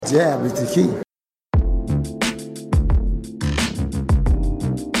Jab is the key.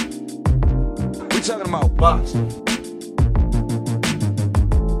 We talking about boxing.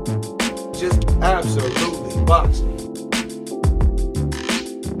 Just absolutely boxing.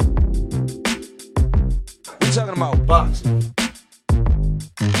 We talking about boxing.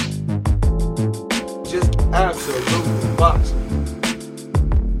 Just absolutely boxing.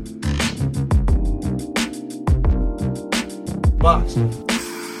 Boxing.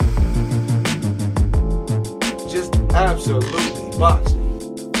 Just absolutely boxing.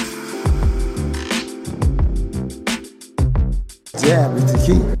 Jab is the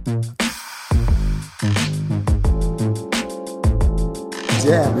key.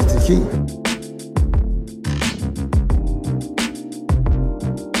 Jab is the key.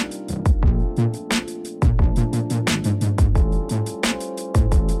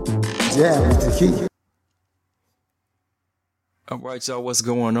 Jab is the key. All right, y'all, what's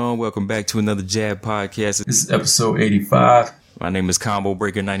going on? Welcome back to another Jab podcast. This is episode 85. My name is Combo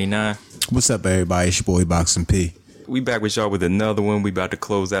Breaker 99. What's up, everybody? It's your boy Boxing P. We back with y'all with another one. We about to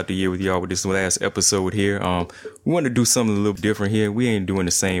close out the year with y'all with this last episode here. We want to do something a little different here. We ain't doing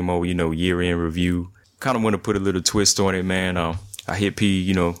the same old, year-end review. Kind of want to put a little twist on it, man. I hit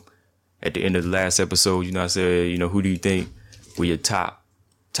P, at the end of the last episode, I said, who do you think were your top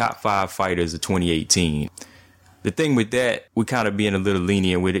 5 fighters of 2018? The thing with that, we kind of being a little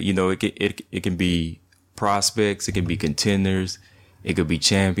lenient with it. It can be prospects, it can be contenders, it could be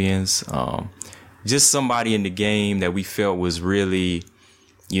champions. Just somebody in the game that we felt was really,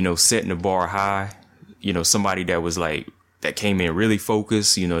 setting the bar high. Somebody that was that came in really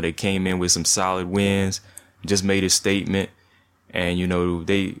focused. They came in with some solid wins, just made a statement. And,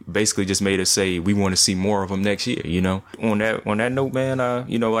 they basically just made us say, we want to see more of them next year, On that note, man,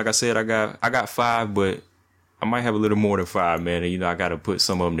 like I said, I got 5, but I might have a little more than 5, man. And, I got to put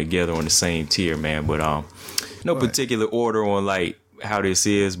some of them together on the same tier, man. But, no particular order on how this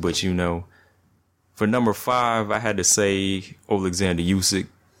is, but, for number 5, I had to say Alexander Usyk.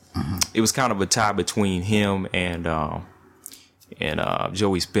 Mm-hmm. It was kind of a tie between him and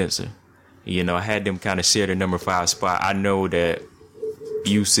Joey Spencer. I had them kind of share the number 5 spot. I know that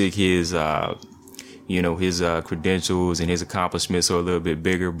Usyk, his credentials and his accomplishments are a little bit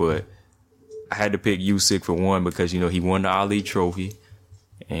bigger, but I had to pick Usyk for one because, he won the Ali Trophy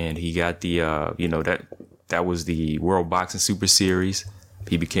and he got the, that was the World Boxing Super Series.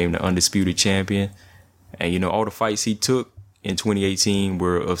 He became the undisputed champion. And, all the fights he took in 2018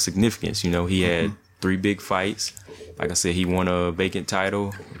 were of significance. He had 3 big fights. Like I said, he won a vacant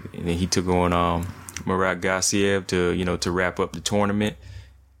title, and then he took on Murat Gassiev to wrap up the tournament.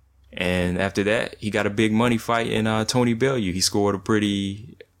 And after that, he got a big money fight in Tony Bellew. He scored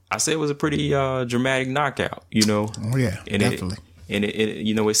it was a pretty dramatic knockout, Oh, yeah, and definitely.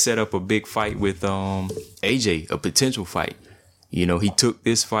 It set up a big fight with AJ, a potential fight. He took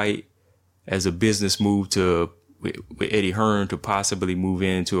this fight as a business move with Eddie Hearn to possibly move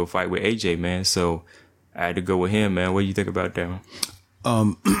into a fight with AJ, man. So I had to go with him, man. What do you think about that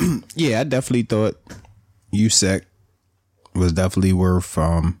one? Yeah, I definitely thought Usyk was definitely worth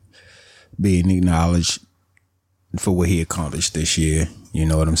being acknowledged for what he accomplished this year. You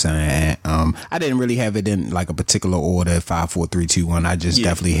know what I'm saying? And, I didn't really have it in a particular order, 5, 4, 3, 2, 1. I just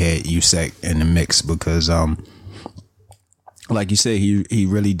definitely had Usyk in the mix because, like you said, he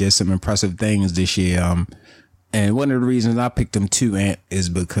really did some impressive things this year. And one of the reasons I picked him too, Ant, is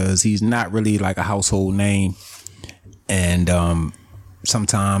because he's not really a household name. And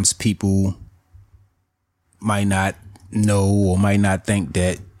sometimes people might not know or might not think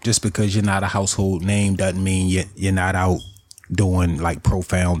that just because you're not a household name doesn't mean you're not out doing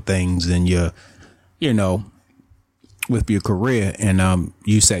profound things in your, with your career. And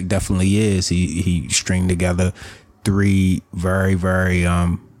Usyk definitely is. He stringed together 3 very, very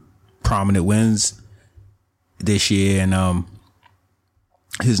prominent wins this year, and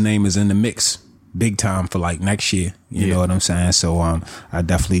his name is in the mix big time for next year. You know what I'm saying? So I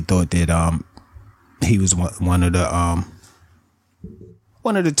definitely thought that he was one of the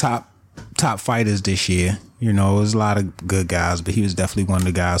top fighters this year. It was a lot of good guys, but he was definitely one of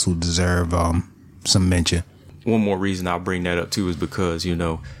the guys who deserve some mention. One more reason I'll bring that up too is because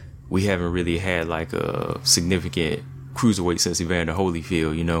we haven't really had a significant cruiserweight since Evander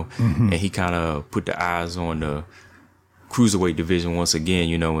Holyfield, and he kind of put the eyes on the cruiserweight division once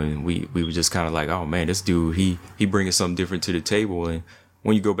again, and we were just kind of oh man, this dude, he bringing something different to the table. And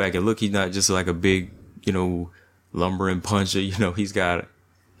when you go back and look, he's not just a big, lumbering puncher, he's got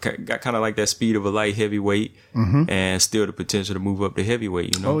kind of that speed of a light heavyweight and still the potential to move up to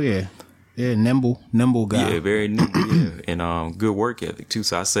heavyweight, Oh yeah. Yeah, nimble guy. Yeah, very nimble, yeah. And good work ethic too.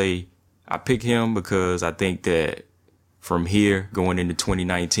 So I say I pick him because I think that from here going into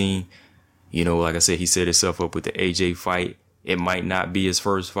 2019, you know, like I said, he set himself up with the AJ fight. It might not be his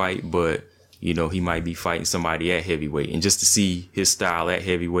first fight, but you know, he might be fighting somebody at heavyweight. And just to see his style at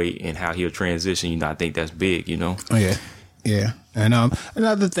heavyweight and how he'll transition, you know, I think that's big, you know? Oh, yeah. Yeah. And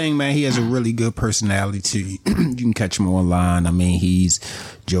another thing, man, he has a really good personality too. You can catch him online. I mean, he's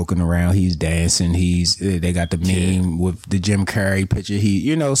joking around, he's dancing, they got the meme with the Jim Carrey picture.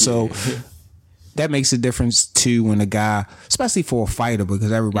 So that makes a difference too when a guy, especially for a fighter,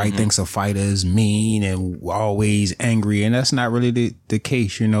 because everybody thinks a fighter is mean and always angry, and that's not really the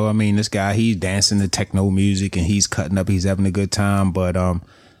case. You know, I mean, this guy, he's dancing to techno music and he's cutting up, he's having a good time, but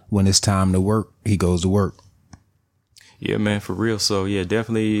when it's time to work, he goes to work. Yeah, man, for real. So yeah,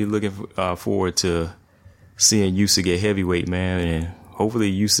 definitely looking forward to seeing Usyk at heavyweight, man, and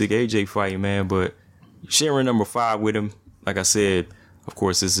hopefully Usyk AJ fight, man. But sharing number 5 with him, like I said, of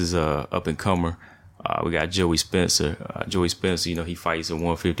course, this is a up and comer. We got Joey Spencer. Joey Spencer, you know, he fights at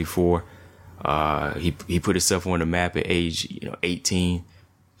 154. He put himself on the map at age 18.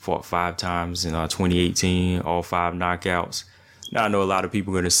 Fought 5 times in 2018, all 5 knockouts. Now I know a lot of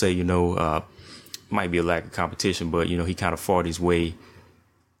people are gonna say, might be a lack of competition, but he kind of fought his way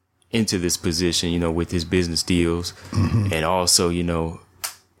into this position, with his business deals, and also,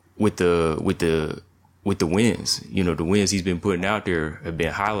 with the wins, the wins he's been putting out there have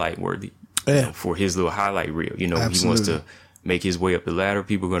been highlight worthy. For his little highlight reel. He wants to make his way up the ladder.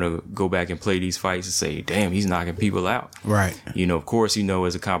 People are gonna go back and play these fights and say, "Damn, he's knocking people out." Right. Of course,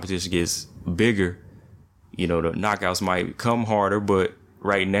 as the competition gets bigger, the knockouts might come harder, but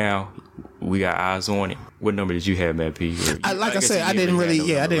right now we got eyes on it. What number did you have, Matt P? I said, I didn't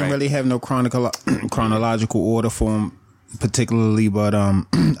really have no chronological order for him particularly, but I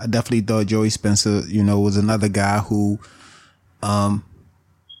definitely thought Joey Spencer, was another guy who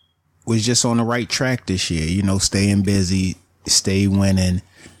was just on the right track this year, staying busy, stay winning,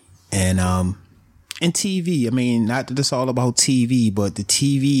 and TV. I mean, not that it's all about TV, but the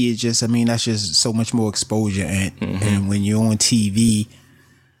TV is just, that's just so much more exposure, and when you're on TV,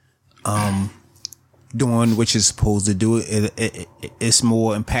 doing what you're supposed to do, it's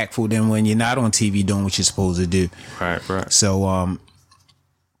more impactful than when you're not on TV doing what you're supposed to do. Right. So,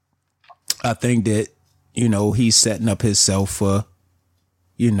 I think that, he's setting up himself for,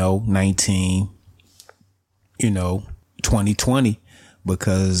 2020,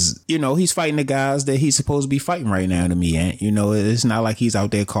 because, he's fighting the guys that he's supposed to be fighting right now to me. And, it's not like he's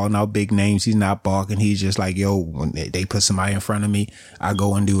out there calling out big names. He's not barking. He's just like, yo, when they put somebody in front of me, I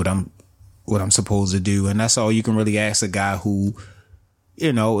go and do what I'm supposed to do. And that's all you can really ask a guy who,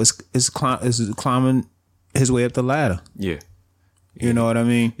 is climbing his way up the ladder. Yeah. You know what I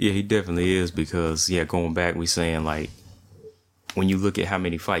mean? Yeah, he definitely is, because, going back, we saying, like, when you look at how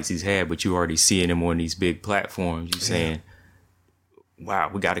many fights he's had, but you already seeing him on these big platforms, you're saying, wow,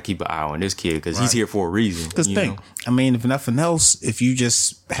 we got to keep an eye on this kid, because he's here for a reason. Because if nothing else, if you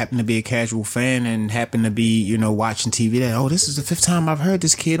just happen to be a casual fan and happen to be, watching TV, this is the 5th time I've heard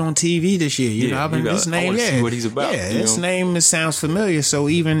this kid on TV this year. This name, see what he's about. Yeah, this name sounds familiar. So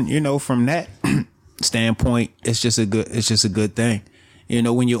even, from that standpoint, it's just a good thing.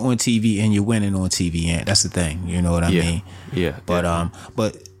 When you're on TV and you're winning on TV, and that's the thing. You know what I mean? Yeah. But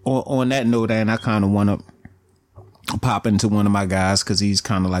on that note, and I kind of want to pop into one of my guys, because he's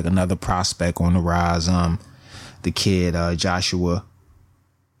kind of like another prospect on the rise. The kid Joshua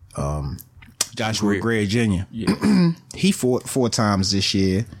Gray Jr. Yeah. He fought 4 times this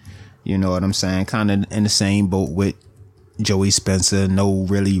year. You know what I'm saying? Kind of in the same boat with Joey Spencer. No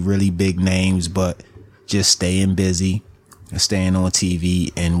really, really big names, but just staying busy, staying on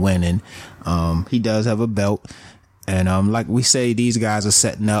TV and winning. He does have a belt, and like we say, these guys are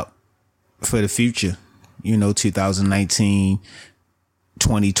setting up for the future. 2019,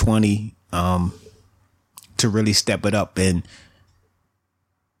 2020, to really step it up and,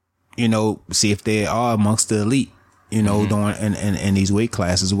 see if they are amongst the elite, doing in these weight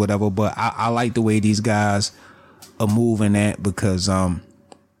classes or whatever. But I like the way these guys are moving at, because,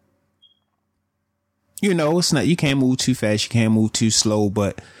 it's not, you can't move too fast, you can't move too slow,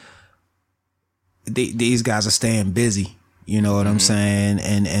 but these guys are staying busy, you know what I'm saying?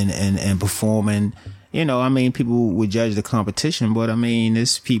 And performing. People would judge the competition, but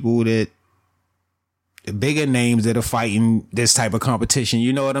it's people that bigger names that are fighting this type of competition.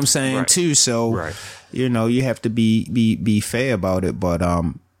 You know what I'm saying? Too. So, you have to be fair about it. But,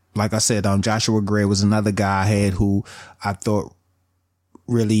 like I said, Joshua Gray was another guy I had who I thought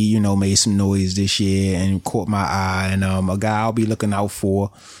really, made some noise this year and caught my eye, and, a guy I'll be looking out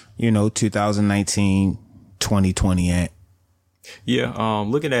for, 2019, 2020 Ant. Yeah,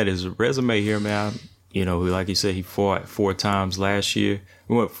 looking at his resume here, man, like you said, he fought 4 times last year.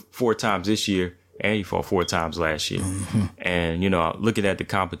 He went 4 times this year, and he fought 4 times last year. Mm-hmm. And, looking at the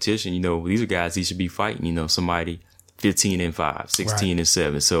competition, these are guys he should be fighting, somebody 15-5,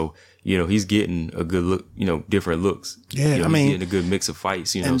 16-7. So, he's getting a good look, different looks. Yeah, he's getting a good mix of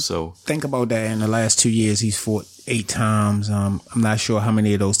fights, so. Think about that. In the last 2 years, he's fought 8 times. I'm not sure how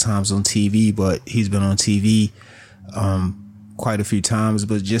many of those times on TV, but he's been on TV, quite a few times,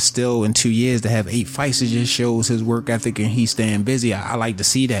 but just still in 2 years to have 8 fights, it just shows his work ethic and he's staying busy. I like to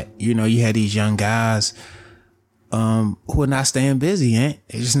see that. You had these young guys who are not staying busy, They're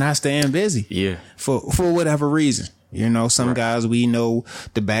just not staying busy. Yeah. For whatever reason. Some guys, we know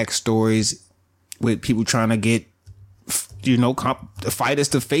the backstories with people trying to get fighters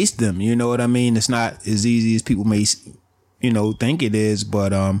to face them. You know what I mean? It's not as easy as people may think it is,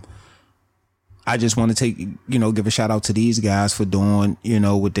 but I just want to give a shout out to these guys for doing,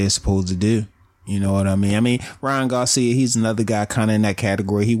 what they're supposed to do. You know what I mean? Ryan Garcia, he's another guy kind of in that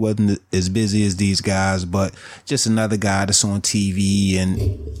category. He wasn't as busy as these guys, but just another guy that's on TV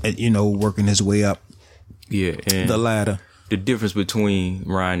and working his way up the ladder. The difference between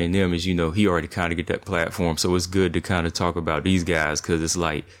Ryan and them is, he already kind of get that platform. So it's good to kind of talk about these guys because it's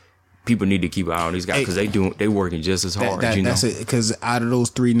like, people need to keep an eye on these guys because they working just as hard. That's it. Because out of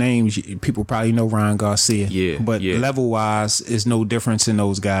those 3 names, people probably know Ryan Garcia. Yeah, but level wise, is no difference in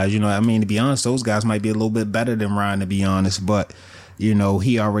those guys. To be honest, those guys might be a little bit better than Ryan. To be honest, but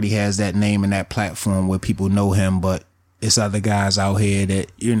he already has that name and that platform where people know him. But it's other guys out here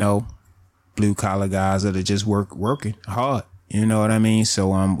that blue collar guys that are just working hard. You know what I mean?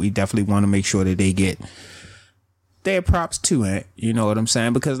 So we definitely want to make sure that they get their props too, Ant. You know what I'm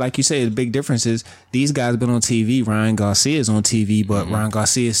saying? Because like you say, the big difference is these guys been on TV. Ryan Garcia is on TV, but Ryan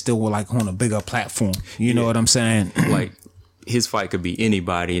Garcia is still like on a bigger platform. You know what I'm saying? Like his fight could be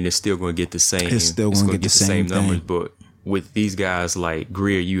anybody and it's still going to get the same. It's still going to get the same numbers. But with these guys like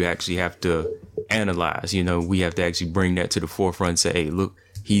Greer, you actually have to analyze. We have to actually bring that to the forefront and say, hey, look,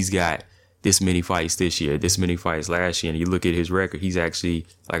 he's got this many fights this year, this many fights last year. And you look at his record, he's actually,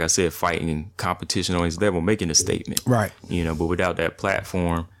 like I said, fighting competition on his level, making a statement. Right. But without that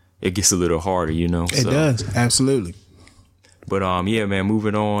platform, it gets a little harder, It does. Absolutely. But, man,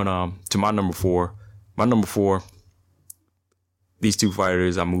 moving on to my number 4. My number 4, these 2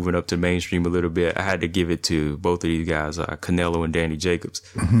 fighters, I'm moving up to mainstream a little bit. I had to give it to both of these guys, Canelo and Danny Jacobs.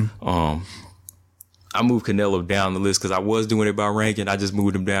 Mm-hmm. I moved Canelo down the list because I was doing it by ranking. I just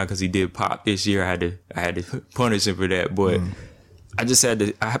moved him down because he did pop this year. I had to punish him for that, but I just had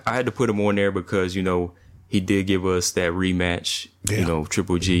to. I had to put him on there because he did give us that rematch.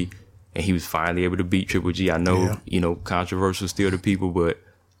 Triple G, and he was finally able to beat Triple G. I know controversial still to people, but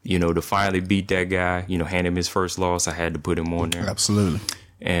to finally beat that guy, hand him his first loss, I had to put him on there. Absolutely.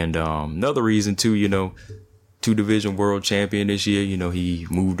 And another reason too, 2-division world champion this year. He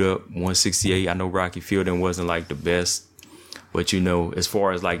moved up 168. I know Rocky Fielding wasn't like the best, but as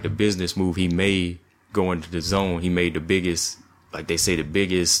far as like the business move he made going to the zone, he made the biggest, like they say, the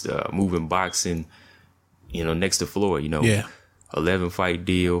biggest move in boxing, next to Floyd. 11 fight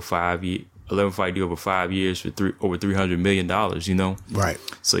deal, 5 year, 11 fight deal over 5 years for over $300 million. Right.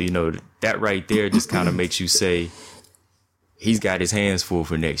 So that right there just kind of makes you say, he's got his hands full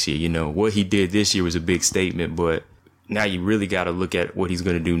for next year. What he did this year was a big statement, but now you really got to look at what he's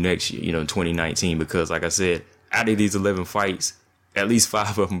going to do next year, in 2019, because like I said, out of these 11 fights, at least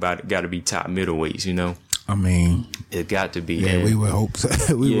 5 of them got to be top middleweights, It got to be. Yeah, we would hope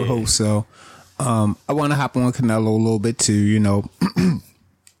so. We would hope so. I want to hop on Canelo a little bit too,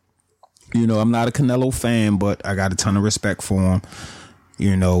 I'm not a Canelo fan, but I got a ton of respect for him.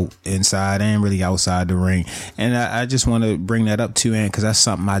 Inside and really outside the ring. And I just want to bring that up too, because that's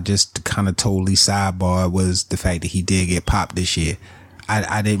something I just kind of totally sidebar was the fact that he did get popped this year.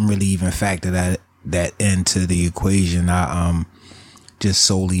 I didn't really even factor that into the equation. I just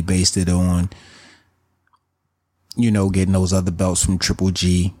solely based it on, getting those other belts from Triple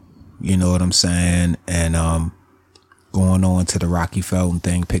G. You know what I'm saying? And going on to the Rocky Felton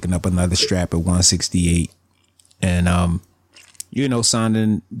thing, picking up another strap at 168. And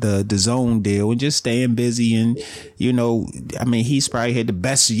signing the zone deal and just staying busy. And, he's probably had the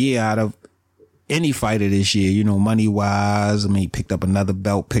best year out of any fighter this year, money wise. He picked up another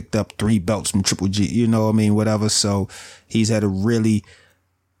belt, picked up 3 belts from Triple G, whatever. So he's had a really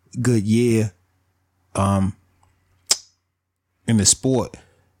good year, in the sport,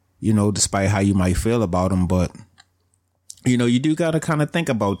 despite how you might feel about him. But, you do got to kind of think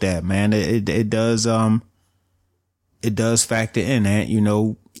about that, man. It does factor in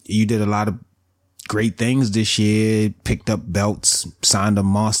that, you did a lot of great things this year, picked up belts, signed a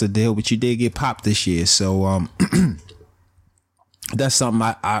monster deal, but you did get popped this year. So that's something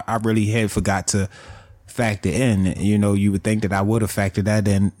I really had forgot to factor in. You know, you would think that I would have factored that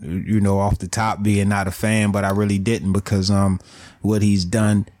in, you know, off the top, being not a fan, but I really didn't, because what he's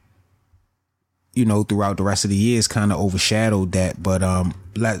done, you know, throughout the rest of the years kind of overshadowed that. But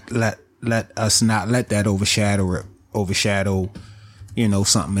let us not let that overshadow, you know,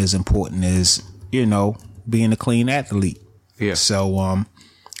 something as important as, you know, being a clean athlete. Yeah. So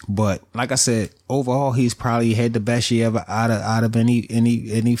but like I said, overall he's probably had the best year ever out of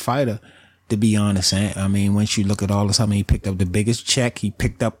any fighter, to be honest. I mean, once you look at all the time, he picked up the biggest check. He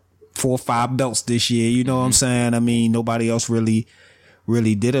picked up 4 or 5 belts this year. You know what I'm saying? I mean, nobody else really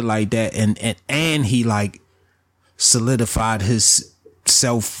did it like that. And he like solidified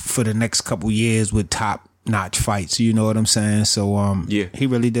himself for the next couple years with top notch fights. You know what I'm saying? So yeah, he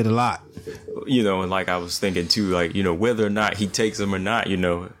really did a lot. You know, and like I was thinking too, like, you know, whether or not he takes them or not, you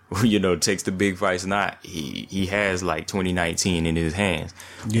know, takes the big fights or not, he has like 2019 in his hands.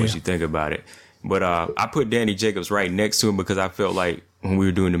 Yeah. Once you think about it. But I put Danny Jacobs right next to him because I felt like when we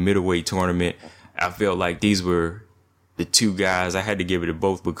were doing the middleweight tournament, I felt like these were the 2 guys. I had to give it to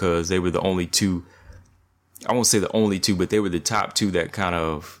both because they were the only 2. I won't say the only 2, but they were the top 2 that kind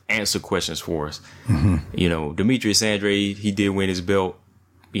of answer questions for us. Mm-hmm. You know, Demetrius Andrade, he did win his belt,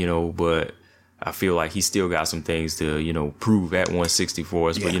 you know, but I feel like he still got some things to, you know, prove at 160 for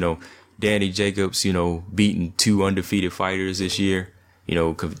us. Yeah. But, you know, Danny Jacobs, you know, beating 2 undefeated fighters this year, you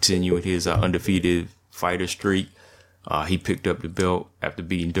know, continuing his undefeated fighter streak. He picked up the belt after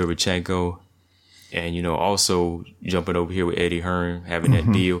beating Derevchenko. And, you know, also jumping over here with Eddie Hearn, having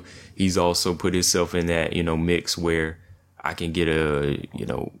that deal. He's also put himself in that, you know, mix where I can get a, you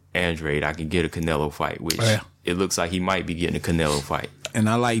know, Andrade, I can get a Canelo fight, which it looks like he might be getting a Canelo fight. And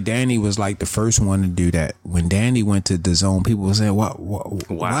I like Danny was like the first one to do that. When Danny went to the zone, people were saying,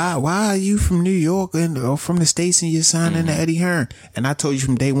 why are you from New York or from the States and you're signing to Eddie Hearn? And I told you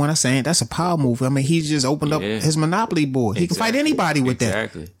from day one, I'm saying that's a power move. I mean, he's just opened up his monopoly board. He can fight anybody with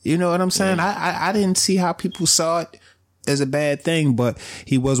that. You know what I'm saying? Yeah. I didn't see how people saw it as a bad thing, but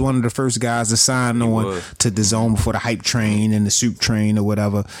he was one of the first guys to sign on to the zone before the hype train and the soup train or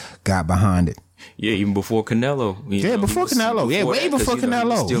whatever got behind it. Yeah, even before Canelo. Before Canelo. Yeah, way before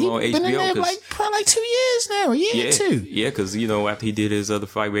Canelo. He's still on HBO. Been in there probably like 2 years now, a year or 2. Yeah, because, you know, after he did his other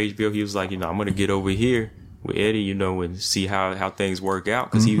fight with HBO, he was like, you know, I'm going to get over here with Eddie, you know, and see how things work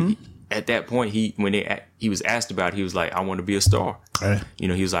out. Because he, at that point, when he was asked about it, he was like, I want to be a star. You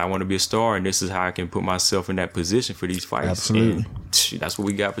know, he was like, I want to be a star, and this is how I can put myself in that position for these fights. Absolutely. And that's what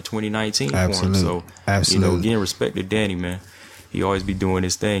we got for 2019 Absolutely. for him. So, you know, again, respect to Danny, man. He always be doing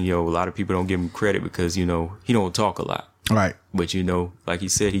his thing, yo. A lot of people don't give him credit because, you know, he don't talk a lot. Right. But, you know, like he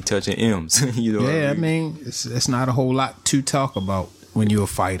said, he touching M's. You know. Yeah, I mean, it's not a whole lot to talk about when you're a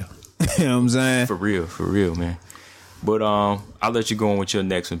fighter. You know what I'm saying? For real, man. But I'll let you go on with your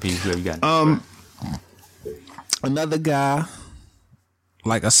next one, Pete. Whoever you got. Another guy,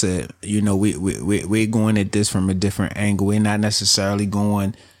 like I said, you know, we're going at this from a different angle. We're not necessarily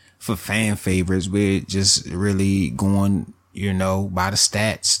going for fan favorites. We're just really going, you know, by the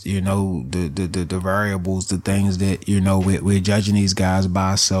stats, you know, the variables, the things that, you know, we're judging these guys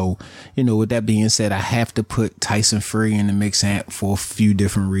by. So, you know, with that being said, I have to put Tyson Fury in the mix for a few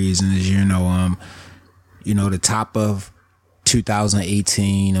different reasons. You know, the top of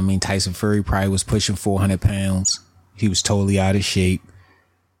 2018, I mean, Tyson Fury probably was pushing 400 pounds. He was totally out of shape.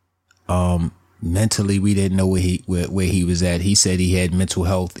 Mentally, we didn't know where he was at. He said he had mental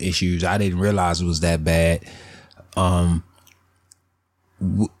health issues. I didn't realize it was that bad.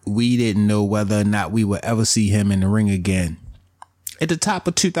 We didn't know whether or not we would ever see him in the ring again at the top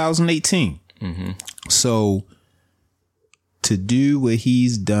of 2018. Mm-hmm. So to do what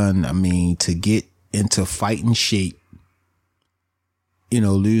he's done, I mean, to get into fighting shape, you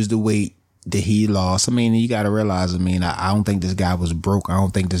know, lose the weight that he lost. I mean, you got to realize, I mean, I don't think this guy was broke. I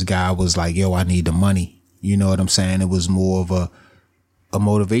don't think this guy was like, yo, I need the money. You know what I'm saying? It was more of a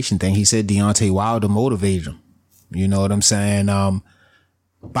motivation thing. He said Deontay Wilder motivated him. You know what I'm saying?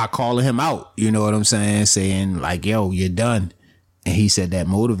 By calling him out, you know what I'm saying? Saying like, yo, you're done. And he said that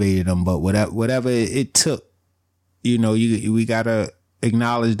motivated him. But whatever it took, you know, we got to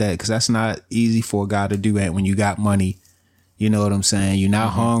acknowledge that, because that's not easy for a guy to do that when you got money. You know what I'm saying? You're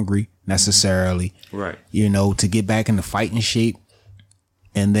not hungry necessarily. Right. You know, to get back into fighting shape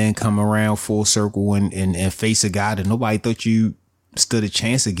and then come around full circle and face a guy that nobody thought you stood a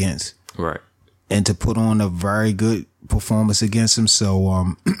chance against. Right. And to put on a very good performance against him.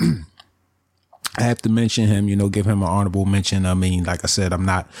 So, I have to mention him, give him an honorable mention. I mean, like I said, I'm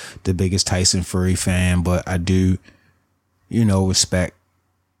not the biggest Tyson Fury fan, but I do, respect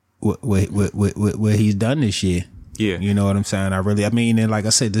what he's done this year. Yeah. You know what I'm saying? And like I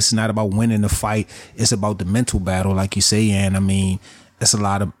said, this is not about winning the fight. It's about the mental battle, like you say. And I mean, it's a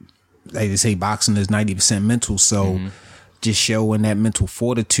lot of, like they say, boxing is 90% mental. So just showing that mental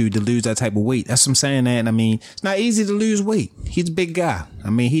fortitude to lose that type of weight. That's what I'm saying. And I mean, it's not easy to lose weight. He's a big guy. I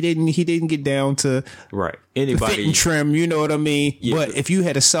mean, he didn't get down to right. Fit and trim. You know what I mean? Yeah. But if you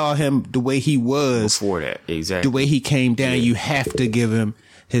had to saw him the way he was before that, exactly the way he came down, you have to give him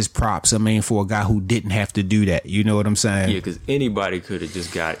his props. I mean, for a guy who didn't have to do that. You know what I'm saying? Yeah, because anybody could have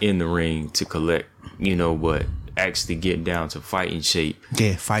just got in the ring to collect, but actually getting down to fighting shape.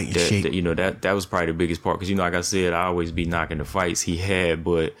 Yeah, fighting shape. That was probably the biggest part. Because, like I said, I always be knocking the fights he had.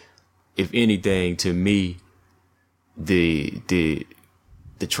 But if anything, to me, the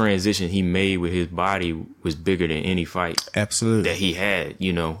transition he made with his body was bigger than any fight. Absolutely. That he had,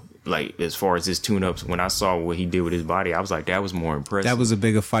 like as far as his tune-ups. When I saw what he did with his body, I was like, that was more impressive. That was a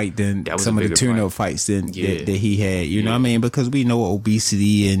bigger fight than some of the tune-up fights that he had. You know what I mean? Because we know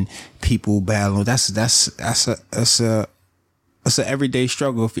obesity and people battling. That's a everyday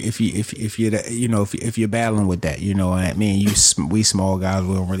struggle if you're battling with that. You know what I mean? We small guys,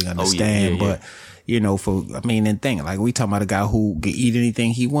 we don't really understand, but. And think like we talking about a guy who can eat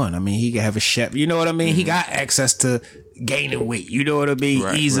anything he want. I mean, he can have a chef. You know what I mean? He got access to gaining weight. You know what I mean?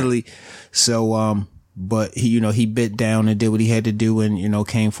 Right, easily. Right. So, but he bit down and did what he had to do, and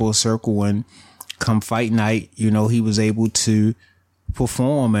came full circle. And come fight night, he was able to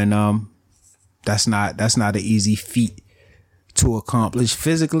perform, and that's not an easy feat to accomplish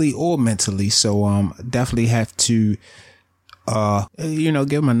physically or mentally. So, definitely have to.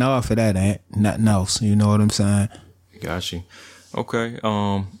 Give him a nod for that, ain't nothing else. You know what I'm saying? Got you. Okay.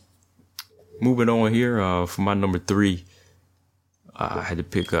 Moving on here, for my number 3, I had to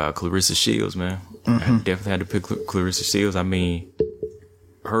pick Clarissa Shields, man. I definitely had to pick Clarissa Shields. I mean,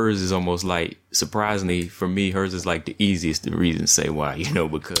 hers is almost like, surprisingly for me, hers is like the easiest reason to say why,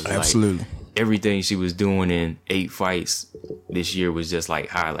 because absolutely. Like, everything she was doing in 8 fights this year was just like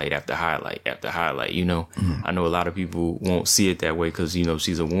highlight after highlight after highlight, I know a lot of people won't see it that way because,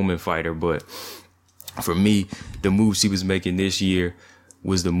 she's a woman fighter. But for me, the moves she was making this year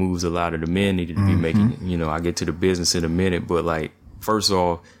was the moves a lot of the men needed to be making. I'll get to the business in a minute. But like, first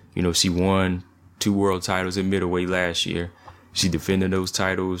off, she won 2 world titles in middleweight last year. She defended those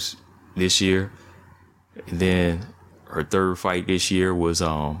titles this year. And then her 3rd fight this year was,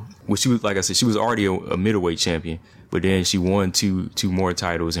 she was, like I said, she was already a middleweight champion, but then she won two more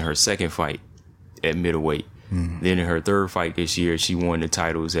titles in her 2nd fight at middleweight. Then in her 3rd fight this year, she won the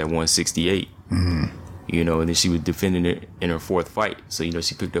titles at 168. And then she was defending it in her 4th fight. So,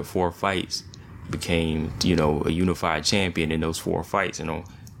 she picked up 4 fights, became, a unified champion in those 4 fights, at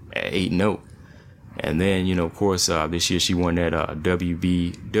 8-0. And then, of course, this year she won that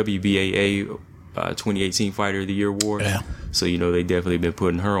WBAA 2018 Fighter of the Year award. Yeah. So, they definitely been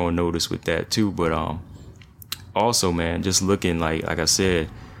putting her on notice with that too. But also, man, just looking like I said,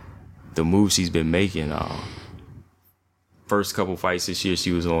 the moves she's been making. First couple fights this year,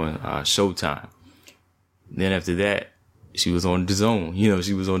 she was on Showtime. Then after that, she was on DAZN.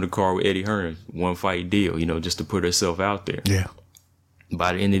 She was on the card with Eddie Hearn, 1 fight deal, just to put herself out there. Yeah.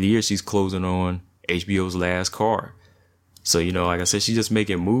 By the end of the year, she's closing on HBO's last card. So, like I said, she's just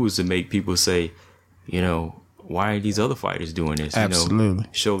making moves to make people say, why are these other fighters doing this? Absolutely.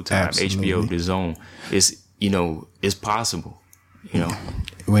 Showtime, Absolutely. HBO, DAZN. It's, it's possible,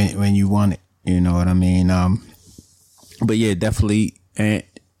 When you want it, you know what I mean? But yeah, definitely, and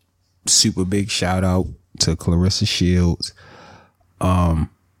super big shout out to Clarissa Shields. For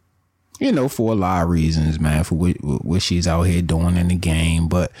a lot of reasons, man, for what she's out here doing in the game.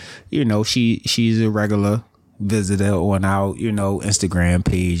 But, she's a regular visitor on our, Instagram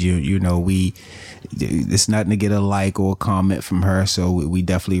page. It's nothing to get a like or a comment from her. So we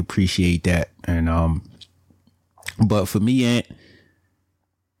definitely appreciate that. And, but for me, Aunt,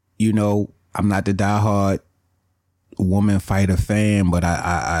 I'm not the diehard woman fighter fan, but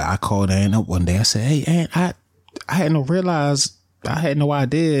I called Aunt up one day. I said, hey, Aunt, I had no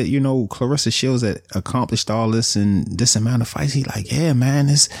idea, Clarissa Shields had accomplished all this in this amount of fights. He like, yeah, man.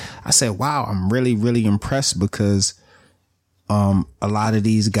 I said, wow, I'm really, really impressed because a lot of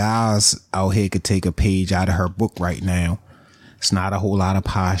these guys out here could take a page out of her book right now. It's not a whole lot of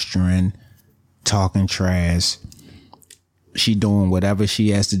posturing, talking trash. She doing whatever she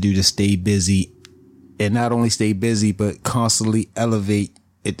has to do to stay busy, and not only stay busy, but constantly elevate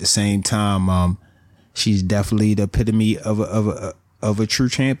at the same time. She's definitely the epitome of a true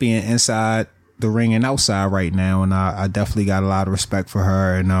champion inside the ring and outside right now, and I definitely got a lot of respect for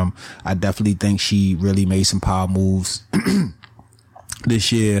her, and I definitely think she really made some power moves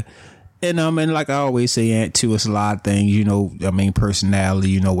this year. And like I always say, Aunt, too, it's a lot of things, you know, I mean, personality,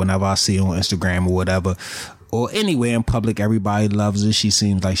 you know, whenever I see her on Instagram or whatever, or anywhere in public, everybody loves her. She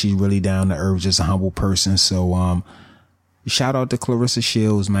seems like she's really down to earth, just a humble person. So, shout out to Clarissa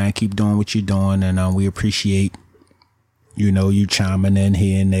Shields, man. Keep doing what you're doing, and we appreciate, you know, you chiming in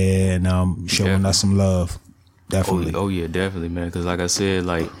here and there and showing us some love. Definitely. Oh yeah, definitely, man. Because like I said,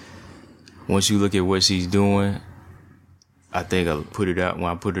 like once you look at what she's doing, I think when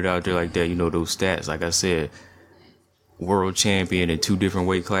I put it out there like that, you know, those stats, like I said, world champion in 2 different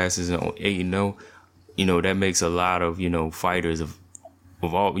weight classes and 8-0, you know, that makes a lot of, you know, fighters of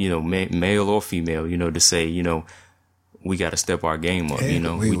all, you know, male or female, you know, to say, you know, we got to step our game up, you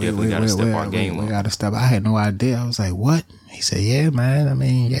know, we definitely got to step our game up. We got to step. I had no idea. I was like, what? He said, yeah, man. I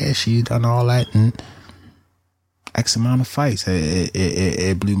mean, yeah, she's done all that and X amount of fights.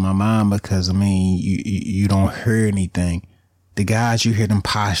 It blew my mind because, I mean, you don't hear anything. The guys, you hear them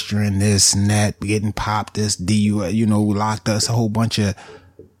posturing this and that, getting popped, this DU, you know, locked us, a whole bunch of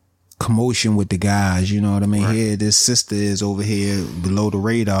commotion with the guys, you know what I mean? Right. Here, this sister is over here below the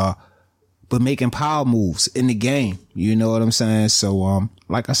radar, but making power moves in the game, you know what I'm saying? So,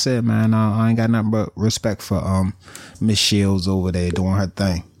 like I said, man, I ain't got nothing but respect for Miss Shields over there doing her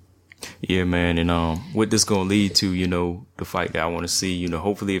thing. Yeah, man, and what this gonna lead to, you know, the fight that I want to see, you know,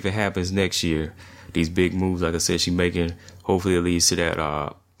 hopefully if it happens next year, these big moves, like I said, she making, hopefully it leads to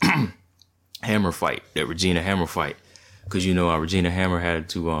that Hammer fight, that Regina Hammer fight, because you know Regina Hammer had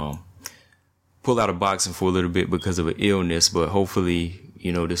to pull out of boxing for a little bit because of an illness, but hopefully,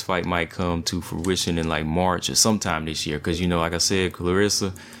 you know, this fight might come to fruition in like March or sometime this year, because you know, like I said,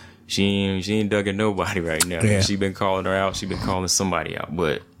 Clarissa, she ain't dugging nobody right now. Yeah. She been calling her out, she been calling somebody out,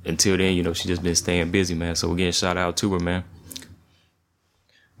 but until then, you know, she just been staying busy, man. So again, shout out to her, man.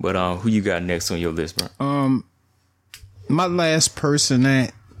 But who you got next on your list, bro? My last person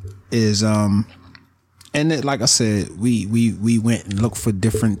that is and it, like I said, we went and looked for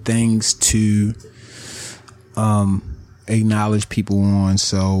different things to acknowledge people on.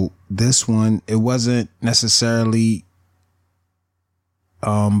 So this one, it wasn't necessarily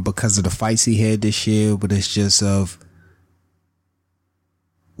because of the fights he had this year, but it's just of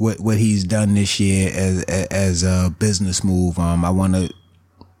what he's done this year as a business move. I want to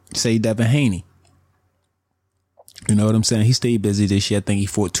say Devin Haney. You know what I'm saying? He stayed busy this year. I think he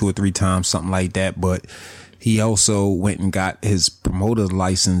fought 2 or 3 times, something like that. But he also went and got his promoter's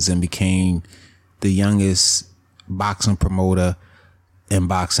license and became the youngest boxing promoter in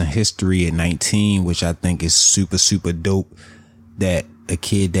boxing history at 19, which I think is super, super dope that a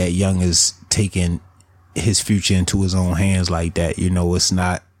kid that young is taking his future into his own hands like that. You know, it's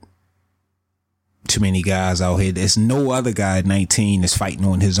not too many guys out here. There's no other guy at 19 that's fighting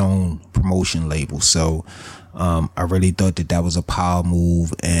on his own promotion label. So I really thought that was a power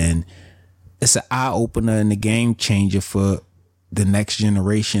move, and it's an eye opener and a game changer for the next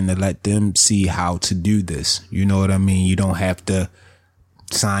generation to let them see how to do this. You know what I mean? You don't have to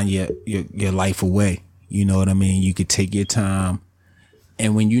sign your life away. You know what I mean? You could take your time.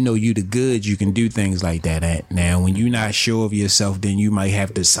 And when you know you the goods, you can do things like that. Now, when you're not sure of yourself, then you might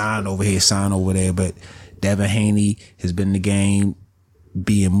have to sign over here, sign over there. But Devin Haney has been in the game,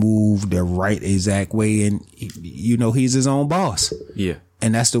 being moved the right exact way. And, you know, he's his own boss. Yeah.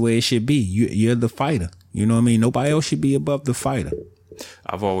 And that's the way it should be. You're the fighter. You know what I mean? Nobody else should be above the fighter.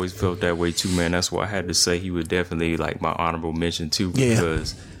 I've always felt that way too, man. That's why I had to say he was definitely like my honorable mention too,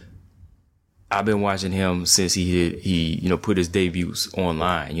 because I've been watching him since he you know, put his debuts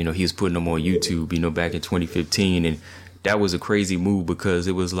online. You know, he was putting them on YouTube, you know, back in 2015. And that was a crazy move because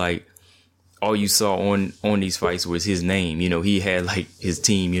it was like all you saw on these fights was his name. You know, he had like his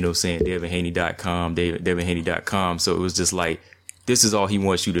team, you know, saying DevinHaney.com, DevinHaney.com. So it was just like, this is all he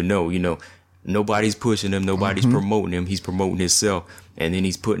wants you to know. You know, nobody's pushing him. Nobody's promoting him. He's promoting himself. And then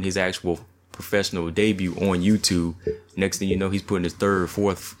he's putting his actual professional debut on YouTube. Next thing you know, he's putting his 3rd,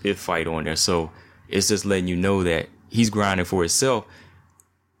 4th, 5th fight on there. So it's just letting you know that he's grinding for himself.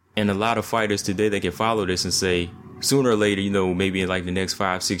 And a lot of fighters today, they can follow this and say, sooner or later, you know, maybe in like the next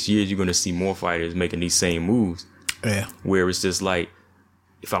 5-6 years, you're going to see more fighters making these same moves. Yeah. Where it's just like,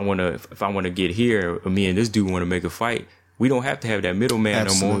 if I want to get here, or me and this dude want to make a fight, we don't have to have that middleman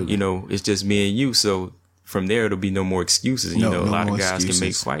no more. You know, it's just me and you. So from there, it'll be no more excuses. You know, a lot of guys can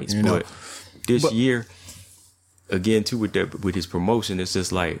make fights. But this year, again, too, with his promotion, it's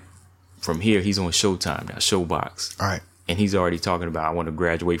just like, from here, he's on Showtime now, Showbox. All right. And he's already talking about, I want to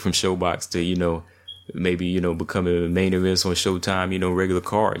graduate from Showbox to, you know, maybe, you know, becoming main events on Showtime, you know, regular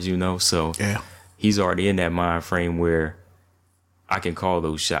cards, you know. So Yeah. he's already in that mind frame where I can call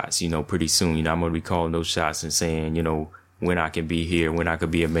those shots, you know, pretty soon. You know, I'm going to be calling those shots and saying, you know, when I can be here, when I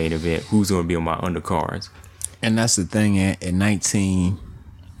could be a main event, who's going to be on my undercards. And that's the thing, at 19,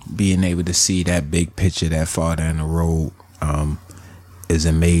 being able to see that big picture that far down the road is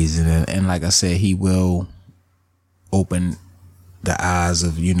amazing. And like I said, he will open the eyes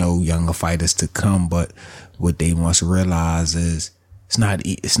of, you know, younger fighters to come. But what they must realize is it's not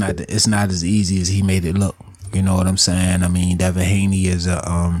as easy as he made it look. You know what I'm saying? I mean, Devin Haney is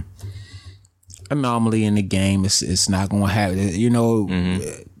a anomaly in the game. It's not going to happen. You know,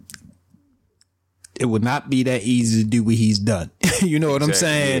 it would not be that easy to do what he's done. You know what I'm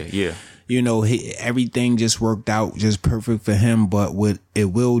saying? Yeah. You know, everything just worked out just perfect for him. But what it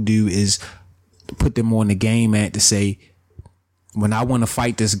will do is put them on the game to say, when I want to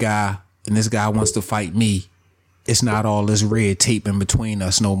fight this guy and this guy wants to fight me, it's not all this red tape in between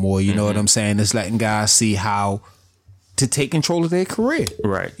us no more. You know what I'm saying? It's letting guys see how to take control of their career.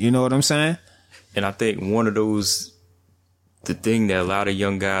 Right. You know what I'm saying? And I think one of those, the thing that a lot of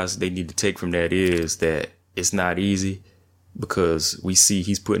young guys, they need to take from that is that it's not easy, because we see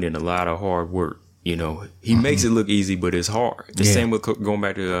he's putting in a lot of hard work. You know, he makes it look easy, but it's hard. The same with going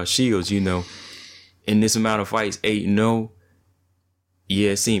back to Shields, you know, in this amount of fights, 8-0.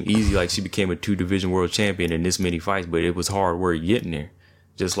 Yeah, it seemed easy, like she became a 2-division world champion in this many fights, but it was hard work getting there.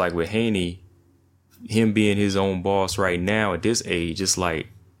 Just like with Haney, him being his own boss right now at this age, it's like,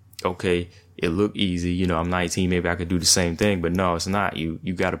 okay, it looked easy. You know, I'm 19, maybe I could do the same thing, but no, it's not. You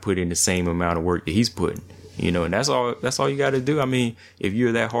got to put in the same amount of work that he's putting. You know, and that's all you got to do. I mean, if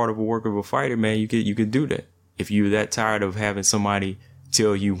you're that hard of a worker of a fighter, man, you could do that. If you're that tired of having somebody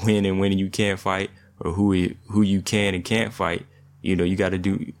tell you when and when you can't fight, or who you can and can't fight, you know, you got to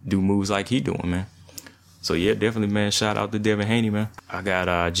do moves like he doing, man. So yeah, definitely, man. Shout out to Devin Haney, man. I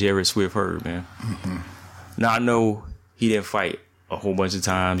got Jared Swift Hurd, man. Now I know he didn't fight a whole bunch of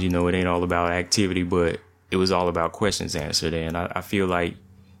times. You know, it ain't all about activity, but it was all about questions answered. And I feel like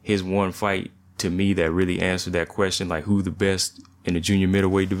his one fight to me that really answered that question, like who the best in the junior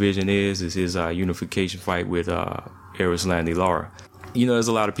middleweight division is his unification fight with Erislandy Lara. You know, there's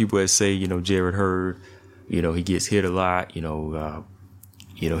a lot of people that say, you know, Jared Hurd, you know, he gets hit a lot, you know,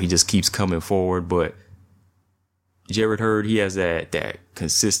 he just keeps coming forward. But Jared Hurd, he has that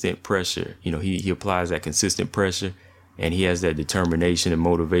consistent pressure. You know, he applies that consistent pressure, and he has that determination and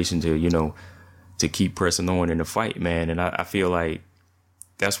motivation to, you know, to keep pressing on in the fight, man. And I feel like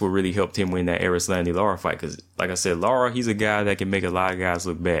that's what really helped him win that Erislandy Lara fight. Because, like I said, Lara, he's a guy that can make a lot of guys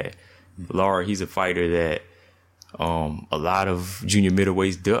look bad. Lara, he's a fighter that a lot of junior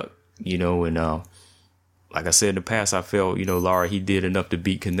middleweights duck, you know. And like I said in the past, I felt, you know, Lara, he did enough to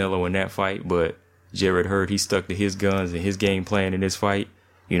beat Canelo in that fight. But Jared Hurd, he stuck to his guns and his game plan in this fight.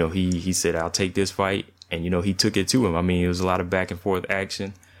 You know, he said, I'll take this fight. And, you know, he took it to him. I mean, it was a lot of back and forth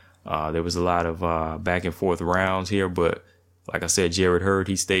action. There was a lot of back and forth rounds here, but like I said, Jared Hurd,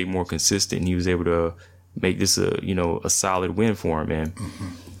 he stayed more consistent, and he was able to make this a solid win for him. And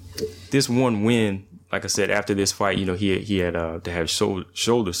this one win, like I said, after this fight, you know, he had to have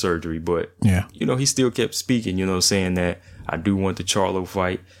shoulder surgery, but you know, he still kept speaking, you know, saying that I do want the Charlo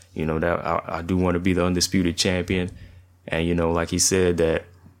fight, you know, that I do want to be the undisputed champion. And, you know, like he said, that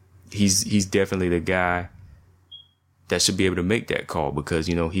he's definitely the guy that should be able to make that call, because,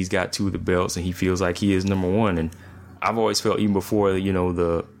 you know, he's got 2 of the belts and he feels like he is number 1. And I've always felt, even before, you know,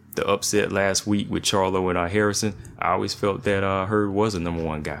 the upset last week with Charlo and Harrison, I always felt that Hurd was a number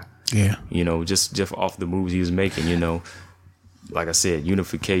 1 guy. Yeah. You know, just off the moves he was making, you know, like I said,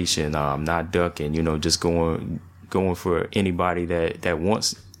 unification, not ducking, you know, just going for anybody that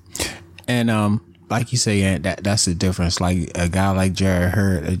wants it. And like you say, that's the difference. Like a guy like Jared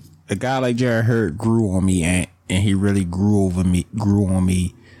Hurd, grew on me, and he really grew on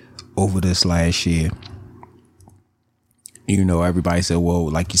me over this last year. You know, everybody said, well,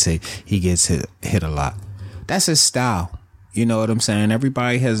 like you say, he gets hit a lot. That's his style. You know what I'm saying?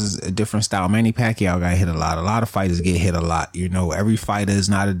 Everybody has a different style. Manny Pacquiao got hit a lot. A lot of fighters get hit a lot. You know, every fighter is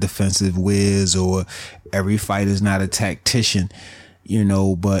not a defensive whiz, or every fighter is not a tactician, you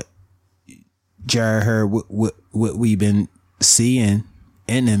know, but Jared Hurd, what we've been seeing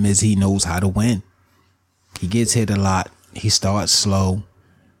in him is he knows how to win. He gets hit a lot. He starts slow,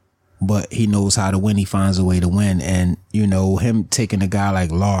 but he knows how to win. He finds a way to win. And, you know, him taking a guy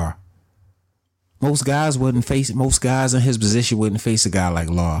like Lara, most guys in his position wouldn't face a guy like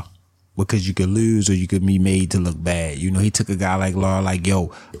Lara, because you could lose or you could be made to look bad. You know, he took a guy like Lara, like,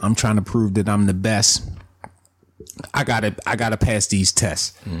 yo, I'm trying to prove that I'm the best. I gotta pass these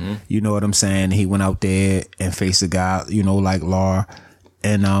tests. You know what I'm saying? He went out there and faced a guy, like Lara,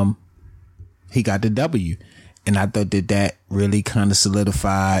 and he got the W. And I thought that really kind of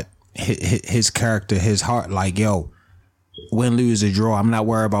solidified his character, his heart. Like, yo, win, lose, or draw, I'm not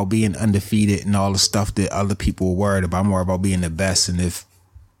worried about being undefeated and all the stuff that other people are worried about. I'm worried about being the best. And if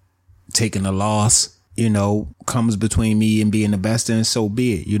taking a loss, comes between me and being the best, then so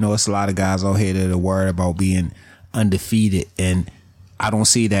be it. It's a lot of guys out here that are worried about being undefeated. And I don't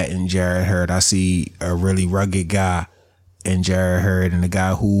see that in Jarrett Hurd. I see a really rugged guy in Jarrett Hurd, and a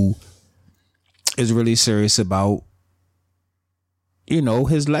guy who is really serious about,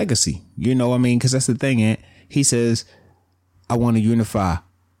 his legacy. Because that's the thing. And he says, I want to unify.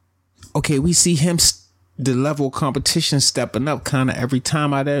 Okay, we see him, the level of competition stepping up kind of every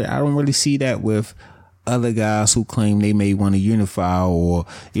time I don't really see that with other guys who claim they may want to unify, or,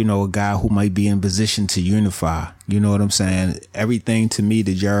 a guy who might be in position to unify. You know what I'm saying? Everything to me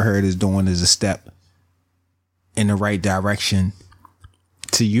that Jarrett Hurd is doing is a step in the right direction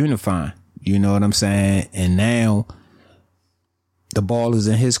to unify. You know what I'm saying? And now the ball is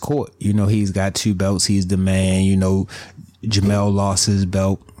in his court. He's got 2 belts. He's the man. Jamel lost his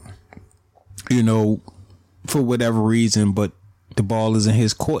belt, for whatever reason, but the ball is in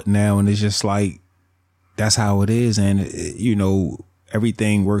his court now. And it's just like, that's how it is. And,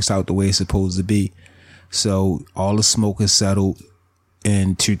 everything works out the way it's supposed to be. So all the smoke is settled.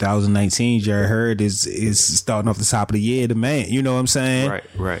 In 2019, Jarrett Hurd is starting off the top of the year, the man. You know what I'm saying?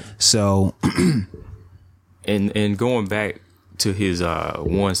 Right. So, and going back to his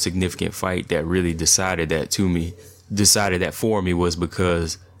one significant fight that really decided that for me was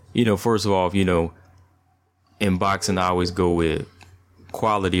because, first of all, in boxing, I always go with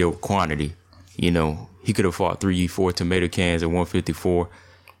quality over quantity. He could have fought 3-4 tomato cans at 154,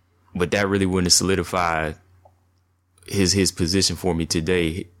 but that really wouldn't have solidified his position for me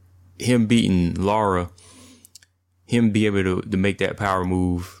today. Him beating Lara, him being able to make that power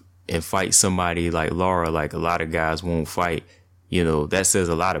move and fight somebody like Lara, like a lot of guys won't fight, that says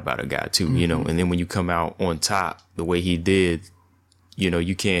a lot about a guy too, and then when you come out on top the way he did,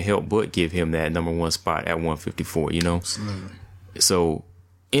 you can't help but give him that number 1 spot at 154, Absolutely. So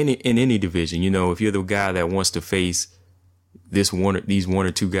in any division, if you're the guy that wants to face these 1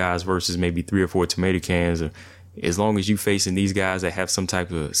 or 2 guys versus maybe 3 or 4 tomato cans, or as long as you facing these guys that have some type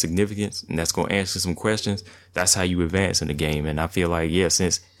of significance and that's going to answer some questions, that's how you advance in the game. And I feel like,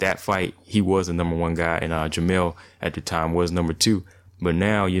 since that fight, he was the number 1 guy, and Jamel at the time was number 2. But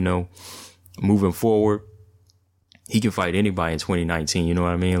now, moving forward, he can fight anybody in 2019. You know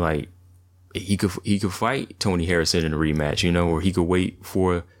what I mean? Like, he could fight Tony Harrison in a rematch, or he could wait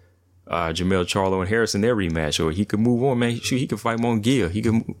for Jamel Charlo and Harrison their rematch, or he could move on, man. Shoot, he could fight Mongia. He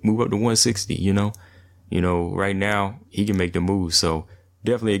could move up to 160, right now he can make the move. So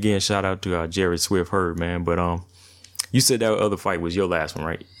definitely, again, shout out to Jared Swift Hurd, man. But you said that other fight was your last one,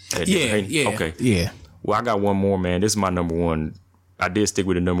 right? Yeah. Okay. Yeah. Well, I got one more, man. This is my number 1. I did stick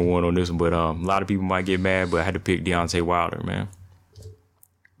with the number 1 on this one, but a lot of people might get mad, but I had to pick Deontay Wilder, man.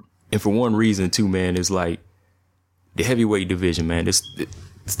 And for one reason too, man, is like the heavyweight division, man. It's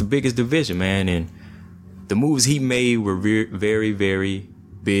the biggest division, man, and the moves he made were very, very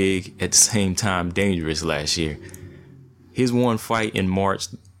big, at the same time dangerous last year. His one fight in March,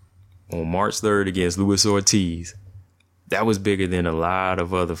 on March 3rd against Luis Ortiz, that was bigger than a lot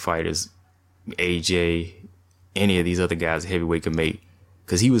of other fighters, AJ, any of these other guys heavyweight could make,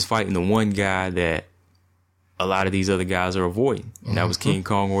 because he was fighting the one guy that a lot of these other guys are avoiding, and that was King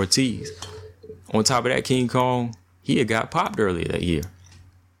Kong Ortiz. On top of that, King Kong, he had got popped earlier that year,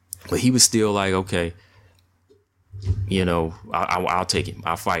 but he was still like, okay, I'll take him.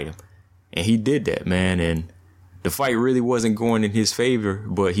 I'll fight him. And he did that, man. And the fight really wasn't going in his favor,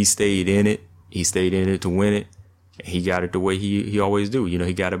 but he stayed in it. He stayed in it to win it. And he got it the way he always do.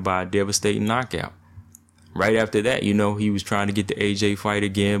 He got it by a devastating knockout. Right after that, he was trying to get the AJ fight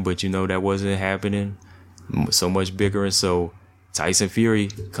again, but that wasn't happening. So much bigger. And so Tyson Fury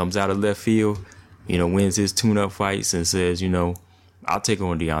comes out of left field, wins his tune-up fights and says, I'll take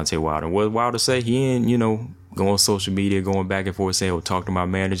on Deontay Wilder. What Wilder say? He ain't, go on social media, going back and forth, saying, talk to my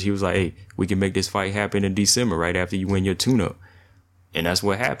manager. He was like, hey, we can make this fight happen in December, right after you win your tune-up. And that's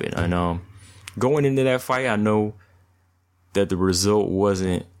what happened. And going into that fight, I know that the result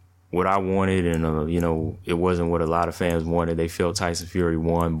wasn't what I wanted, and, it wasn't what a lot of fans wanted. They felt Tyson Fury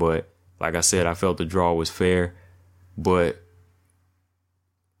won, but like I said, I felt the draw was fair. But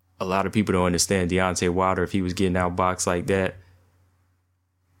a lot of people don't understand Deontay Wilder. If he was getting outboxed like that,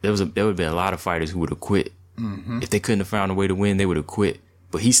 there would have been a lot of fighters who would have quit. If they couldn't have found a way to win, they would have quit.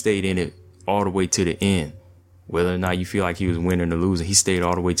 But he stayed in it all the way to the end. whether or not you feel like he was winning or losing, he stayed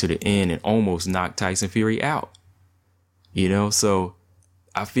all the way to the end and almost knocked Tyson Fury out. You know, so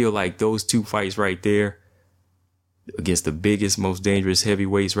I feel like those two fights right there against the biggest, most dangerous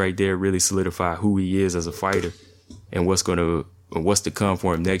heavyweights right there really solidify who he is as a fighter and what's to come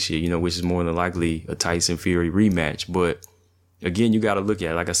for him next year, you know, which is more than likely a Tyson Fury rematch. But again, you got to look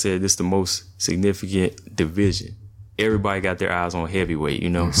at it. Like I said, this is the most significant division. Everybody got their eyes on heavyweight, you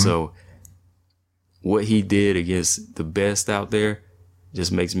know, so what he did against the best out there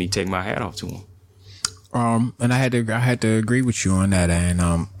just makes me take my hat off to him. And I had to agree with you on that.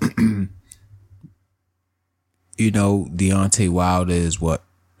 And, you know, Deontay Wilder is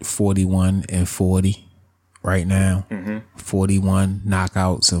 41-40 right now, 41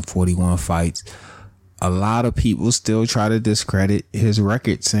 knockouts and 41 fights. A lot of people still try to discredit his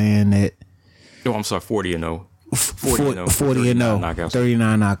record, saying that. Oh, I'm sorry, 40-0. 40-0, 39 knockouts.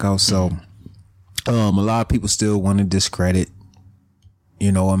 39 knockouts. So, a lot of people still want to discredit,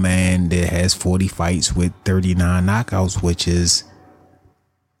 you know, a man that has 40 fights with 39 knockouts, which is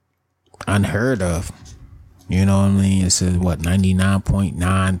unheard of. You know what I mean? It's a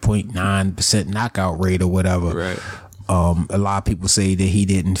 99.9% knockout rate or whatever. Right. A lot of people say that he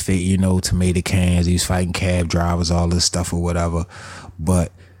didn't fit, you know, tomato cans. He was fighting cab drivers, all this stuff or whatever.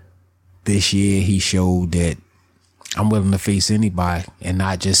 But this year he showed that I'm willing to face anybody and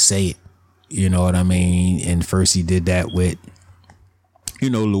not just say it. You know what I mean? And first he did that with, you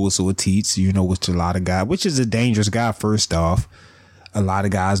know, Luis Ortiz, you know, which a lot of guys, which is a dangerous guy. First off, a lot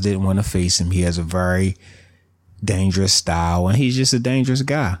of guys didn't want to face him. He has a very dangerous style and he's just a dangerous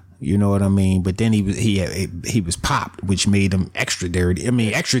guy. You know what I mean? But then he was popped, which made him extra dirty. I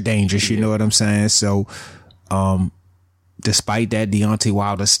mean, extra dangerous. You know what I'm saying? So, despite that, Deontay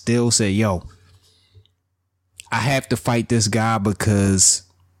Wilder still said, yo, I have to fight this guy because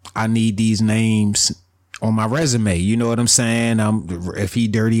I need these names on my resume. You know what I'm saying? If he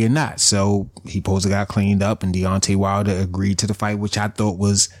dirty or not. So he supposed to got cleaned up and Deontay Wilder agreed to the fight, which I thought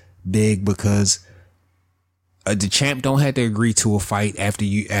was big because the champ don't have to agree to a fight after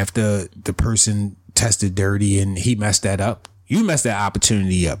the person tested dirty and he messed that up. You messed that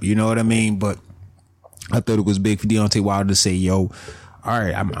opportunity up. You know what I mean? But I thought it was big for Deontay Wilder to say, yo, all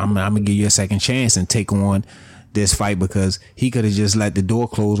right, I'm gonna give you a second chance and take on this fight, because he could have just let the door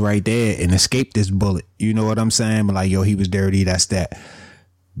close right there and escaped this bullet. You know what I'm saying? But like, yo, he was dirty. That's that.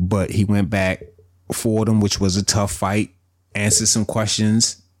 But he went back, fought him, which was a tough fight, answered some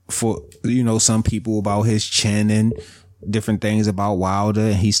questions for, you know, some people about his chin and different things about Wilder,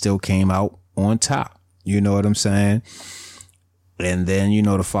 and he still came out on top. You know what I'm saying? And then, you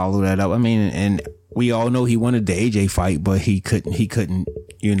know, to follow that up, I mean, and we all know he wanted the AJ fight, but he couldn't,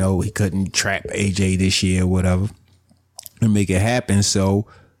 you know, he couldn't trap AJ this year or whatever and make it happen. So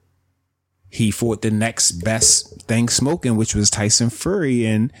he fought the next best thing smoking, which was Tyson Fury.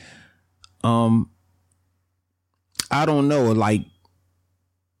 And, I don't know, like,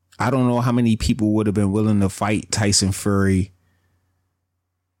 I don't know how many people would have been willing to fight Tyson Fury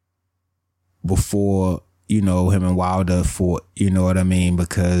before, you know, him and Wilder fought, you know what I mean?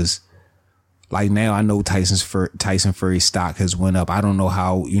 Because like now I know Tyson Fury's stock has went up. I don't know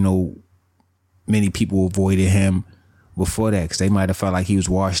how, you know, many people avoided him before that, because they might have felt like he was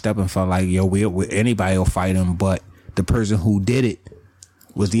washed up and felt like, yo, anybody will fight him. But the person who did it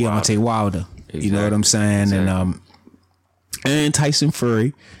was Deontay Wilder. Exactly. You know what I'm saying? Exactly. And Tyson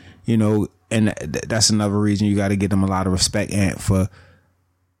Fury, you know, and that's another reason you got to give them a lot of respect, Ant, for,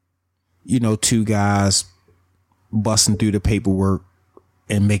 you know, two guys busting through the paperwork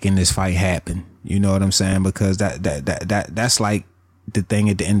and making this fight happen. You know what I'm saying? Because that's like the thing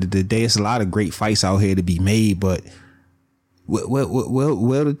at the end of the day. It's a lot of great fights out here to be made, but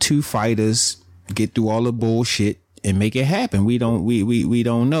will the two fighters get through all the bullshit and make it happen? We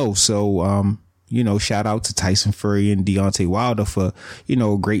don't know. So, you know, shout out to Tyson Fury and Deontay Wilder for, you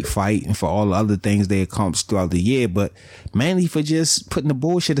know, a great fight and for all the other things they accomplished throughout the year, but mainly for just putting the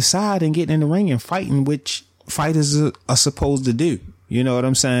bullshit aside and getting in the ring and fighting, which fighters are supposed to do. You know what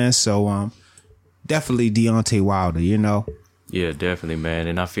I'm saying? So, definitely Deontay Wilder, you know? Yeah, definitely, man.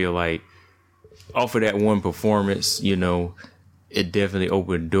 And I feel like off of that one performance, you know, it definitely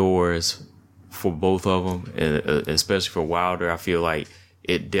opened doors for both of them, and especially for Wilder. I feel like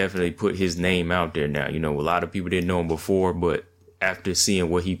it definitely put his name out there now. You know, a lot of people didn't know him before, but after seeing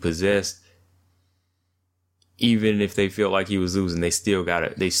what he possessed, even if they felt like he was losing, they still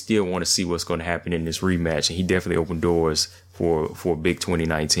want to see what's going to happen in this rematch. And he definitely opened doors for a big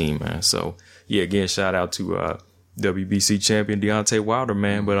 2019, man. So yeah, again, shout out to WBC champion Deontay Wilder,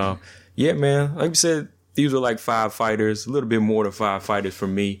 man. But yeah, man, like we said, these were like 5 fighters, a little bit more than 5 fighters for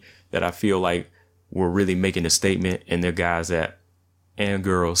me that I feel like were really making a statement, and they're guys that and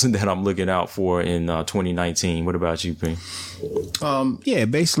girls that I'm looking out for in 2019. What about you, P? Yeah,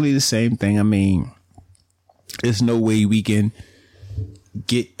 basically the same thing. I mean, there's no way we can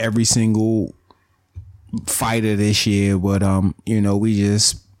get every single fighter this year, but we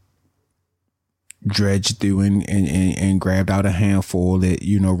just dredged through and grabbed out a handful that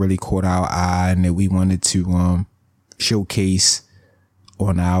really caught our eye and that we wanted to showcase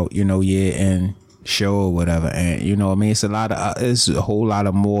on our and show or whatever. And it's it's a whole lot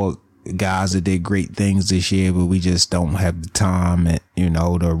of more guys that did great things this year, but we just don't have the time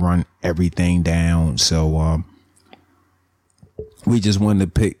to run everything down. So we just wanted to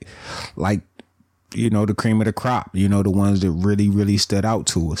pick the cream of the crop, the ones that really, really stood out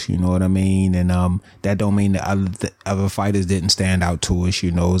to us, you know what I mean? And that don't mean that other fighters didn't stand out to us,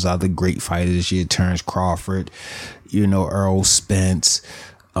 there's other great fighters this year, Terrence Crawford, Earl Spence,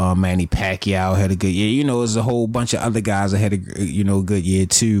 Manny Pacquiao had a good year, there's a whole bunch of other guys that had a good year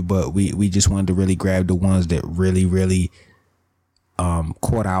too, but we just wanted to really grab the ones that really, really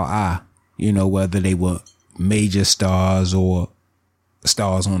caught our eye, whether they were major stars or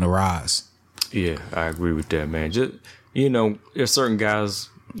stars on the rise. Yeah, I agree with that, man. Just, there's certain guys,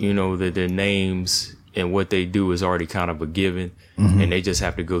 that their names and what they do is already kind of a given, and they just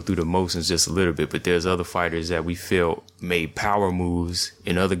have to go through the motions just a little bit. But there's other fighters that we felt made power moves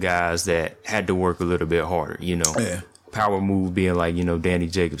and other guys that had to work a little bit harder, Yeah. Power move being like, Danny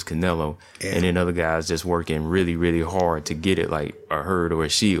Jacobs, Canelo, and then other guys just working really, really hard to get it, like a Hurd or a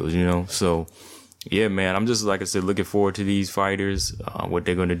Shields, So, yeah, man, I'm just, like I said, looking forward to these fighters, what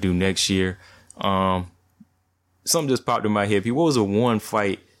they're going to do next year. Something just popped in my head. What was a one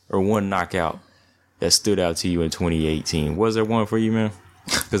fight or one knockout that stood out to you in 2018? Was there one for you, man?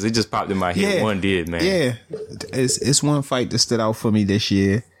 Because it just popped in my head. Yeah. One did, man. Yeah, it's one fight that stood out for me this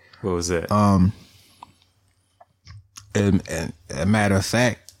year. What was that? And a matter of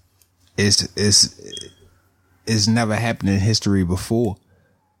fact, it's never happened in history before.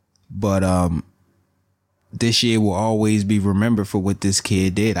 But this year will always be remembered for what this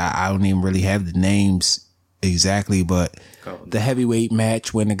kid did. I don't even really have the names exactly, but the heavyweight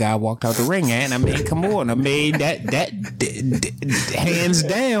match when the guy walked out the ring, and I mean, come on, I mean that hands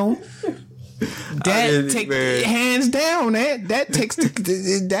down. Hands down. That takes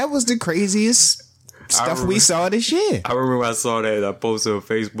that was the craziest stuff we saw this year. I remember I saw that. I posted on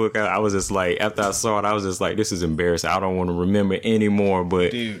Facebook. I was just like, after I saw it, I was just like, this is embarrassing. I don't want to remember anymore.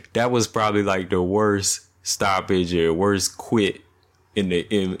 But dude, that was probably like the worst stoppage or worst quit in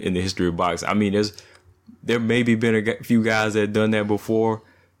the history of boxing. I mean, there maybe been a few guys that done that before.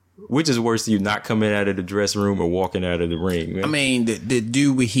 Which is worse, you not coming out of the dressing room or walking out of the ring, man? I mean, the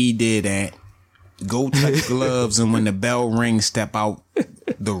dude what he did at go touch gloves and when the bell rings, step out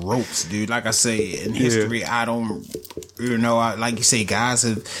the ropes, dude. Like I say, in history, I don't, like you say, guys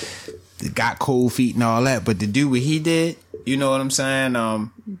have got cold feet and all that, but to do what he did, you know what I'm saying?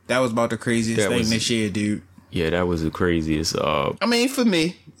 That was about the craziest thing this year, dude. Yeah, that was the craziest. I mean, for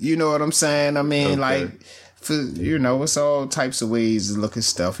me, you know what I'm saying? I mean, like, for, it's all types of ways to look at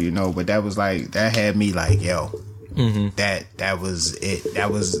stuff, but that was like, that had me like, yo. Mm-hmm. That was it.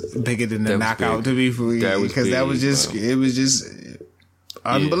 That was bigger than the knockout to me, for me, because that was just it was just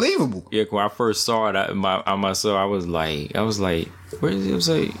unbelievable. Yeah, when I first saw it on myself, I was like,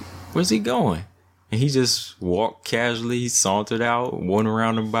 where's he going? And he just walked casually, he sauntered out, went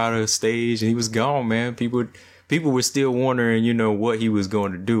around about the stage, and he was gone, man. People were still wondering, what he was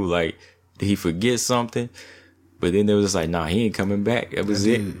going to do. Like, did he forget something? But then they was just like, nah, he ain't coming back. That was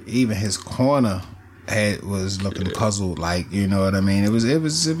it. Even his corner was looking puzzled, like, you know what I mean. It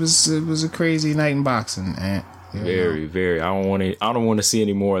was a crazy night in boxing, and very, very. I don't want to see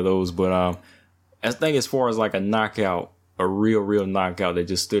any more of those. But I think as far as like a knockout, a real knockout that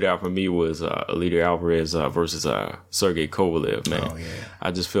just stood out for me was Eleider Alvarez versus Sergey Kovalev. Man, oh, yeah.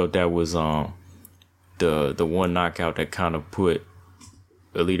 I just felt that was the one knockout that kind of put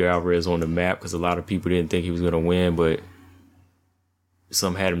Eleider Alvarez on the map, because a lot of people didn't think he was going to win, but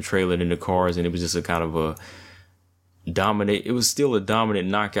some had him trailing in the cars, and it was just a kind of a dominant. It was still a dominant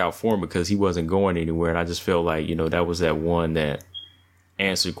knockout for him because he wasn't going anywhere. And I just felt like, that was that one that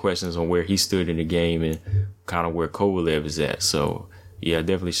answered questions on where he stood in the game and kind of where Kovalev is at. So yeah,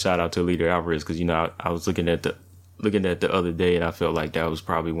 definitely shout out to Eleider Alvarez, because I was looking at the other day, and I felt like that was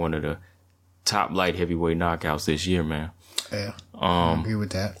probably one of the top light heavyweight knockouts this year, man. Yeah, I agree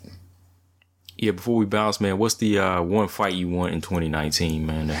with that. Yeah, before we bounce, man, what's the one fight you want in 2019,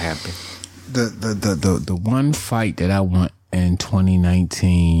 man, to happen? The one fight that I want in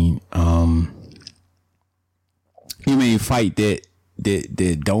 2019, you mean fight that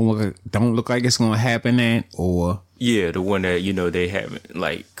that don't look like it's gonna happen at, or yeah, the one that they haven't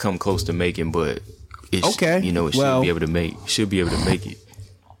like come close to making, but it okay, it should be able to make it.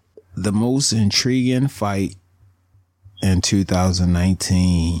 The most intriguing fight in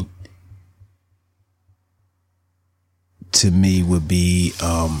 2019 to me would be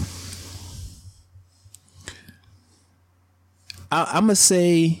I'm gonna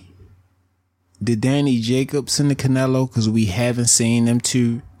say the Danny Jacobs and the Canelo, because we haven't seen them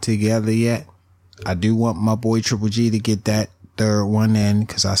two together yet. I do want my boy Triple G to get that third one in,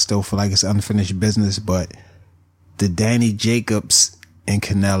 because I still feel like it's unfinished business, but the Danny Jacobs and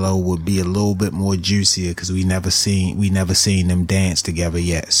Canelo would be a little bit more juicier, because we never seen them dance together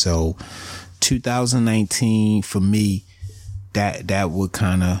yet. So 2019 for me, that would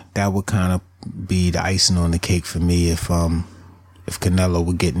kind of be the icing on the cake for me if Canelo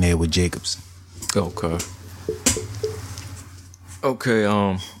would get in there with Jacobs. Okay.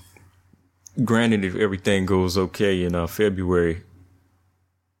 Granted, if everything goes okay in February,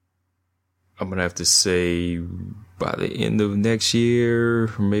 I'm gonna have to say by the end of next year,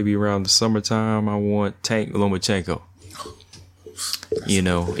 or maybe around the summertime, I want Tank Lomachenko.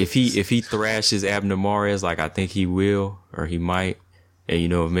 If he thrashes Abner Mares like I think he will, or he might,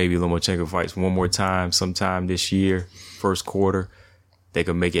 and if maybe Lomachenko fights one more time sometime this year, first quarter, they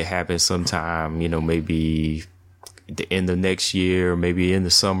could make it happen sometime, maybe the end of next year, or maybe in the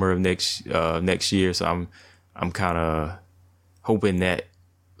summer of next year. So I'm kind of hoping that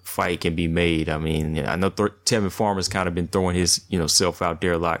fight can be made. I mean, I know Tevin Farmer's kind of been throwing his self out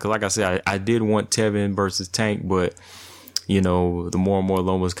there a lot, because like I said, I did want Tevin versus Tank, but the more and more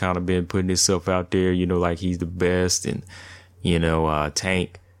Loma's kind of been putting himself out there, like he's the best, and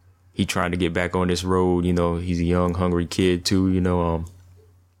Tank, he trying to get back on this road. He's a young, hungry kid too.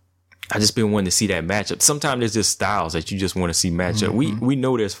 I just been wanting to see that matchup. Sometimes there's just styles that you just want to see match up. We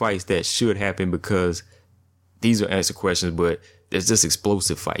know there's fights that should happen because these are answer questions, but there's just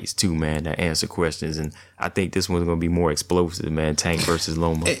explosive fights too, man, that answer questions. And I think this one's going to be more explosive, man. Tank versus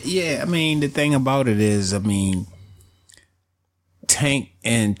Loma. Yeah, I mean, the thing about it is, I mean, Tank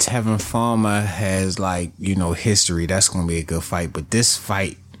and Tevin Farmer has history. That's going to be a good fight. But this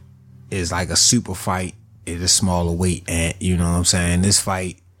fight is like a super fight at a smaller weight. And you know what I'm saying? This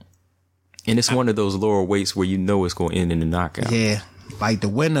fight. And it's one of those lower weights where it's going to end in a knockout. Yeah. Like the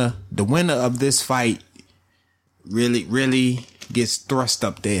winner of this fight really gets thrust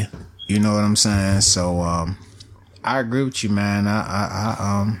up there. You know what I'm saying? So, I agree with you, man.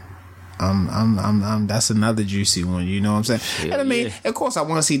 I'm that's another juicy one. You know what I'm saying? Yeah, and I mean, of course, I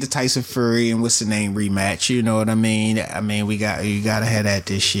want to see the Tyson Fury and what's the name rematch. You know what I mean? I mean, you got to have that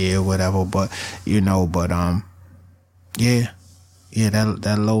this year, or whatever. But yeah,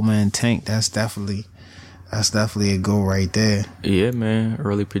 that low man Tank, that's definitely a go right there. Yeah, man.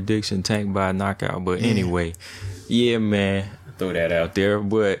 Early prediction, Tank by knockout. But anyway, yeah, man. Throw that out there.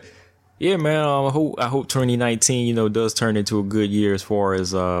 But yeah, man. I hope 2019, does turn into a good year as far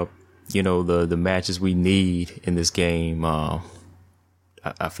as the matches we need in this game. I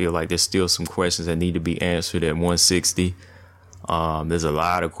feel like there's still some questions that need to be answered at 160. There's a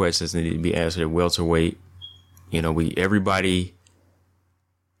lot of questions that need to be answered at welterweight.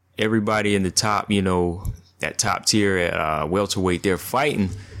 Everybody in the top, that top tier at welterweight, they're fighting,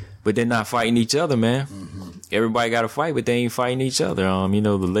 but they're not fighting each other, man. Everybody got to fight, but they ain't fighting each other. The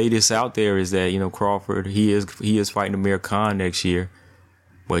latest out there is that, Crawford, he is fighting Amir Khan next year.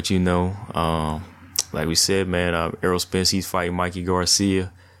 But, like we said, man, Errol Spence, he's fighting Mikey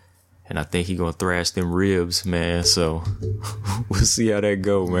Garcia. And I think he's going to thrash them ribs, man. So we'll see how that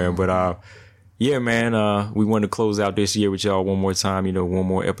go, man. But, yeah, man, we want to close out this year with y'all one more time, one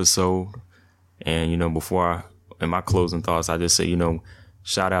more episode. And, before in my closing thoughts, I just say,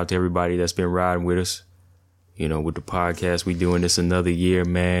 shout out to everybody that's been riding with us, with the podcast. We doing this another year,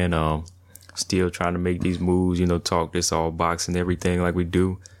 man. Still trying to make these moves, talk this all boxing, everything like we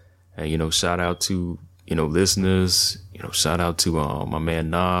do. And, shout out to, listeners, shout out to my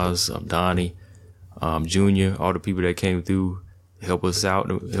man Nas, Donnie, Junior, all the people that came through. Help us out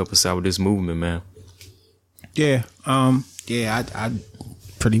with this movement, man. Yeah. I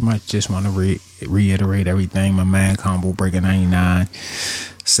pretty much just want to reiterate everything my man Combo Breaker 99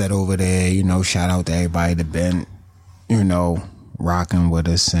 said over there. Shout out to everybody that been, rocking with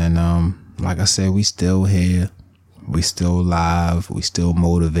us. And, like I said, we still here. We still live. We still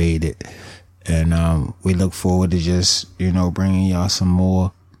motivated. And, we look forward to just, bringing y'all some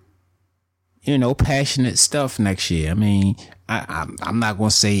more, passionate stuff next year. I mean, I'm not going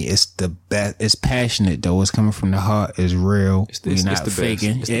to say it's the best. It's passionate, though. It's coming from the heart. It's real. We're not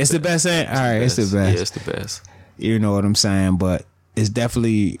faking. It's the best. All right, it's the best. Yeah, it's the best. You know what I'm saying? But it's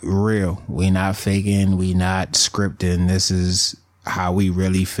definitely real. We not faking. We not scripting. This is how we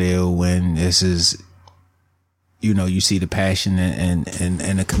really feel when this is, you see the passion and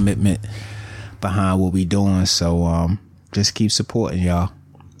the commitment behind what we doing. So just keep supporting y'all.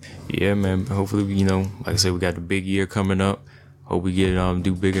 Yeah, man. Hopefully, like I said, we got the big year coming up. Hope we get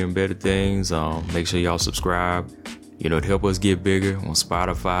do bigger and better things. Make sure y'all subscribe. To help us get bigger on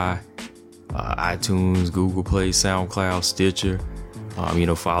Spotify, iTunes, Google Play, SoundCloud, Stitcher.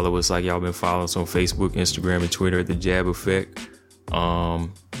 Follow us like y'all been following us on Facebook, Instagram, and Twitter at the Jab Effect.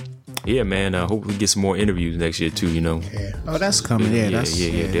 Yeah, man. Hope we get some more interviews next year too. Yeah. Oh, that's coming. Yeah, that's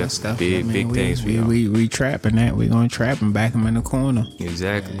definitely big things for y'all. We trapping that. We gonna trap and back them in the corner.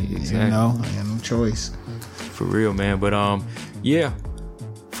 Exactly. I have no choice. For real, man. But yeah.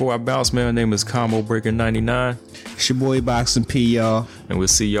 For our bounce, man, my name is Combo Breaker 99. It's your boy Boxing P, y'all. And we'll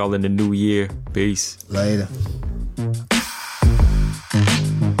see y'all in the new year. Peace. Later.